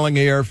stopped selling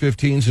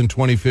AR-15s in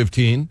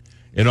 2015.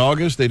 In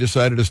August, they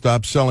decided to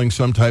stop selling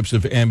some types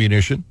of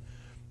ammunition.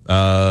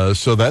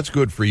 So that's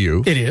good for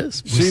you. It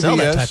is. We sell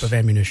that type of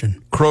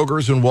ammunition.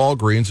 Kroger's and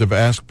Walgreens have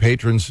asked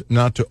patrons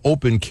not to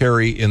open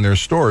carry in their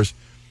stores.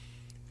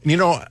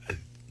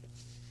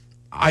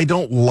 I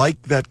don't like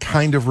that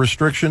kind of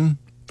restriction,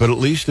 but at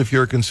least if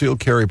you're a concealed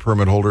carry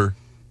permit holder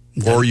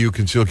or you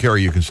conceal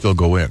carry, you can still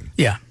go in.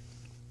 Yeah.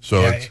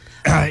 So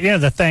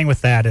the thing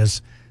with that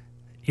is,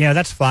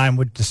 that's fine.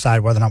 We decide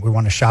whether or not we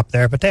want to shop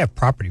there, but they have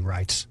property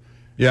rights.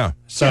 Yeah.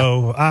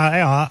 So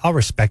I'll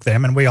respect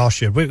them, and we all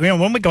should.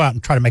 When we go out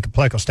and try to make a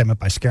political statement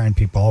by scaring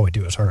people, all we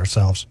do is hurt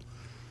ourselves.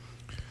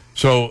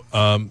 So,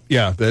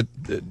 that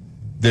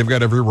they've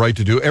got every right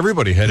to do.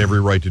 Everybody had every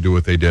right to do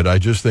what they did. I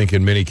just think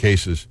in many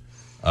cases,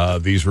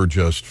 these were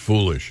just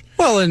foolish.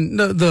 Well, and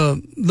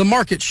the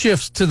market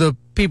shifts to the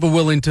people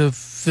willing to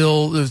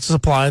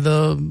supply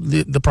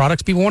the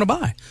products people want to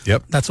buy.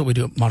 Yep. That's what we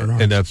do at Modern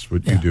Arms. And that's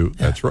what you do. Yeah.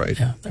 That's right.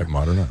 Yeah. At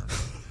Modern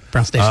Arms.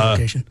 Brown Station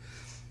location.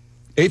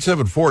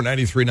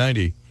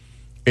 874-9390,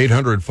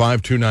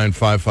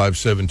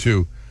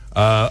 800-529-5572.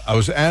 I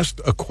was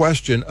asked a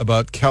question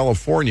about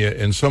California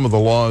and some of the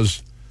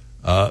laws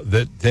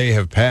that they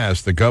have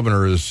passed. The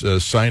governor is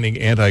signing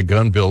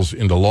anti-gun bills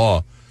into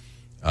law.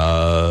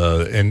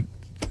 And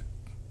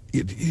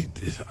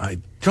I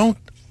don't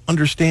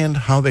understand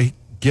how they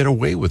get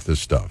away with this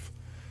stuff.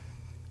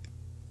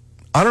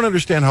 I don't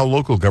understand how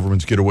local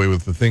governments get away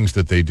with the things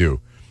that they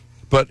do.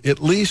 But at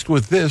least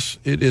with this,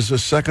 it is a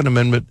Second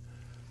Amendment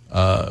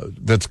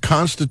that's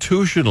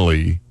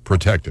constitutionally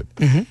protected.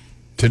 Mm-hmm.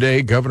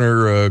 Today,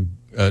 Governor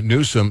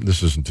Newsom,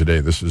 this isn't today,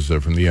 this is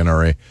from the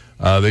NRA,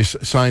 they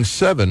signed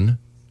 7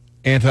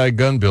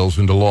 anti-gun bills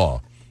into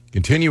law,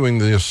 continuing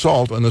the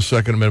assault on the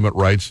Second Amendment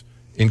rights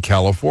in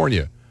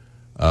California.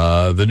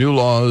 The new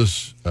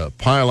laws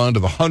pile onto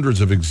the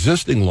hundreds of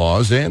existing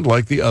laws and,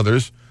 like the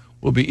others,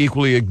 will be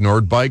equally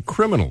ignored by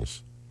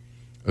criminals.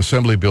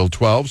 Assembly Bill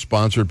 12,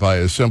 sponsored by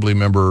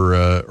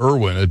Assemblymember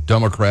Irwin, a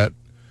Democrat,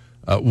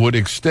 would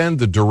extend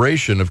the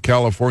duration of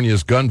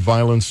California's gun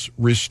violence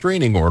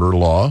restraining order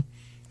law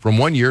from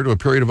 1 year to a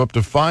period of up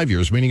to 5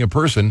 years, meaning a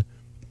person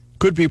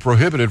could be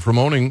prohibited from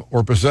owning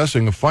or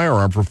possessing a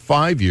firearm for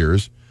 5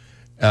 years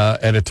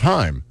at a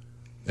time.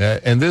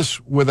 And this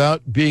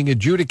without being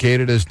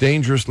adjudicated as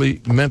dangerously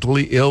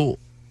mentally ill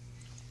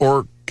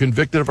or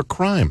convicted of a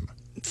crime.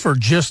 For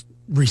just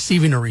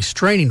receiving a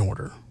restraining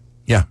order.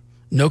 Yeah.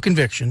 No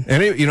conviction.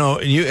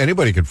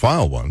 Anybody could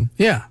file one.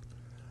 Yeah.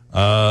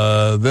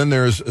 Then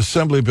there's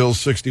Assembly Bill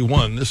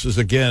 61. This is,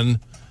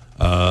 again,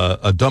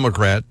 a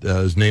Democrat.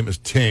 His name is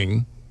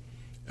Ting.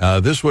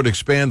 This would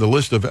expand the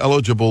list of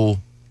eligible,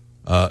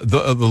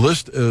 the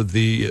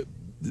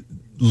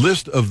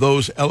list of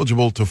those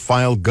eligible to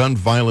file gun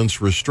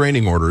violence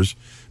restraining orders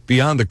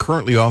beyond the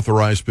currently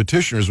authorized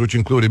petitioners, which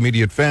include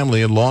immediate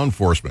family and law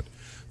enforcement.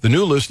 The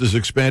new list is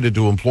expanded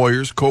to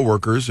employers,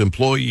 co-workers,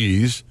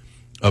 employees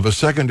of a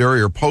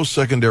secondary or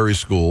post-secondary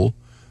school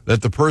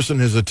that the person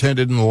has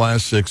attended in the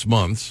last 6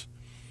 months.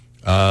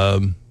 Now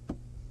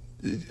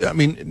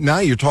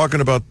you're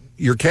talking about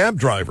your cab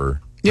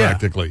driver,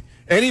 practically.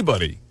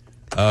 Anybody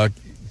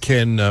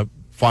can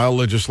file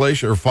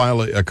legislation or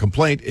file a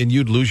complaint, and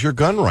you'd lose your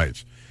gun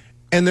rights.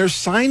 And they're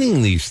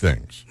signing these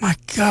things. My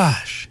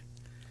gosh.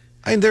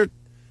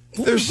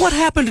 There's what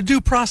happened to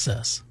due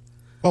process?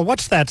 Well,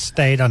 what's that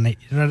state on the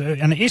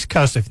East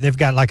Coast? If they've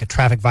got like a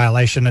traffic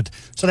violation,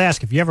 so they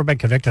ask if you ever been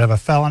convicted of a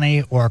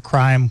felony or a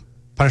crime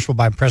punishable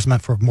by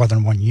imprisonment for more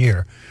than 1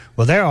 year.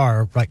 Well, there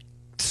are like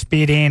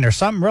speeding or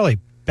some really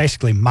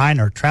basically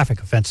minor traffic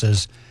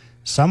offenses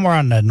somewhere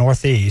in the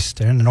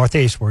Northeast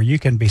where you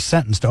can be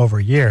sentenced to over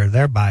a year.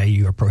 Thereby,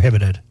 you are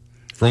prohibited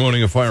from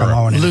owning a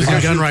firearm, losing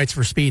gun rights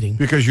for speeding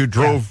because you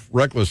drove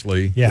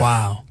recklessly. Yeah.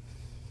 Wow.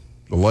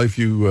 The life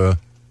you.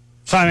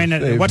 So, I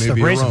mean, what's the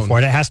reason for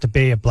it? It has to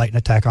be a blatant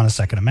attack on the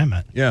Second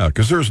Amendment. Yeah,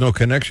 because there's no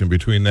connection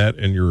between that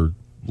and your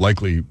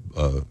likely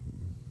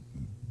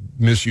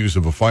misuse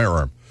of a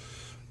firearm.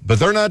 But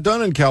they're not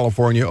done in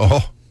California.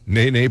 Oh,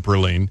 nay,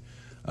 Perline.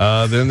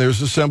 Then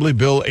there's Assembly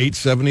Bill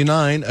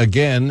 879.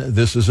 Again,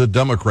 this is a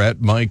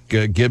Democrat, Mike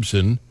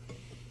Gibson,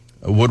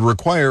 would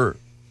require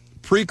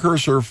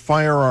precursor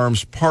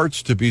firearms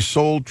parts to be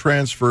sold,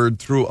 transferred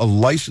through a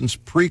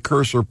licensed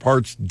precursor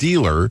parts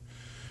dealer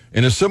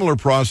in a similar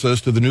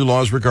process to the new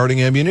laws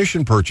regarding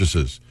ammunition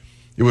purchases.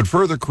 It would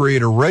further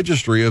create a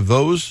registry of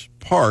those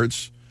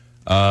parts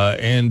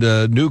and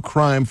a new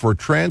crime for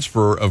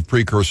transfer of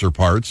precursor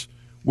parts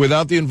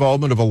without the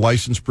involvement of a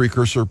licensed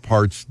precursor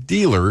parts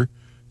dealer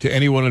to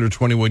anyone under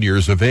 21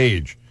 years of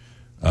age.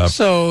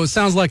 So it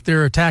sounds like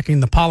they're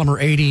attacking the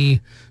Polymer 80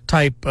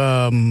 type,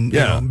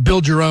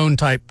 build your own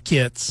type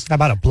kits. How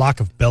about a block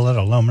of billet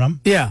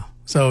aluminum? Yeah.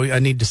 So I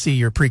need to see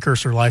your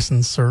precursor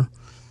license, sir.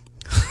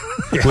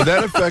 Would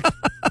that affect,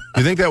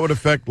 you think that would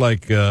affect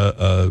like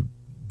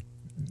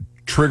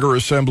trigger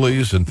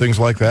assemblies and things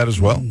like that as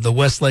well? The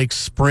Westlake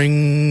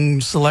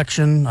spring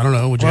selection? I don't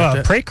know. Would you have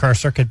a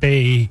precursor could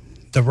be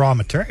the raw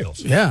materials.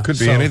 Yeah. Could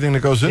be anything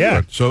that goes into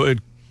it. So it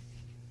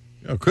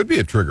could be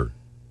a trigger.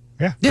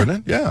 Yeah. Couldn't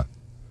it? Yeah.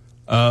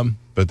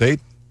 But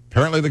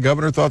apparently the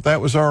governor thought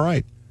that was all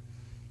right.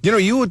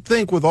 You would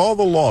think with all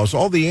the laws,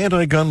 all the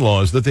anti-gun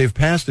laws that they've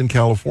passed in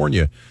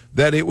California,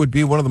 that it would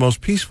be one of the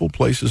most peaceful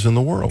places in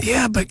the world.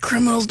 Yeah, but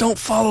criminals don't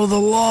follow the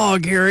law,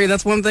 Gary.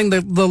 That's one thing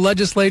that the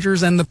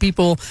legislators and the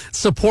people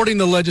supporting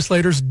the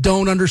legislators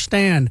don't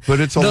understand. But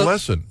it's a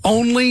lesson.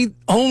 Only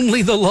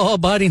the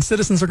law-abiding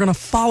citizens are going to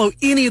follow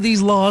any of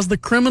these laws. The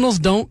criminals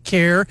don't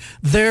care.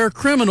 They're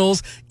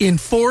criminals.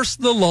 Enforce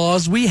the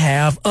laws we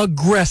have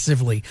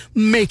aggressively.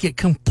 Make it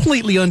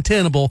completely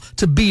untenable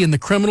to be in the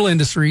criminal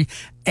industry,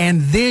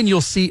 and then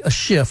you'll see a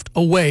shift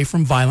away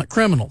from violent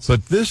criminals.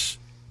 But this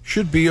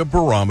should be a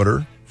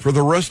barometer for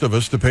the rest of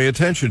us to pay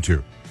attention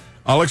to.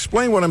 I'll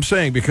explain what I'm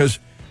saying because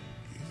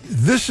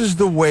this is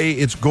the way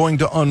it's going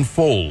to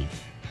unfold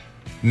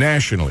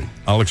nationally.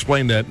 I'll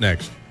explain that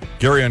next.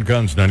 Gary on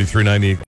Guns, 93.9 The Eagle.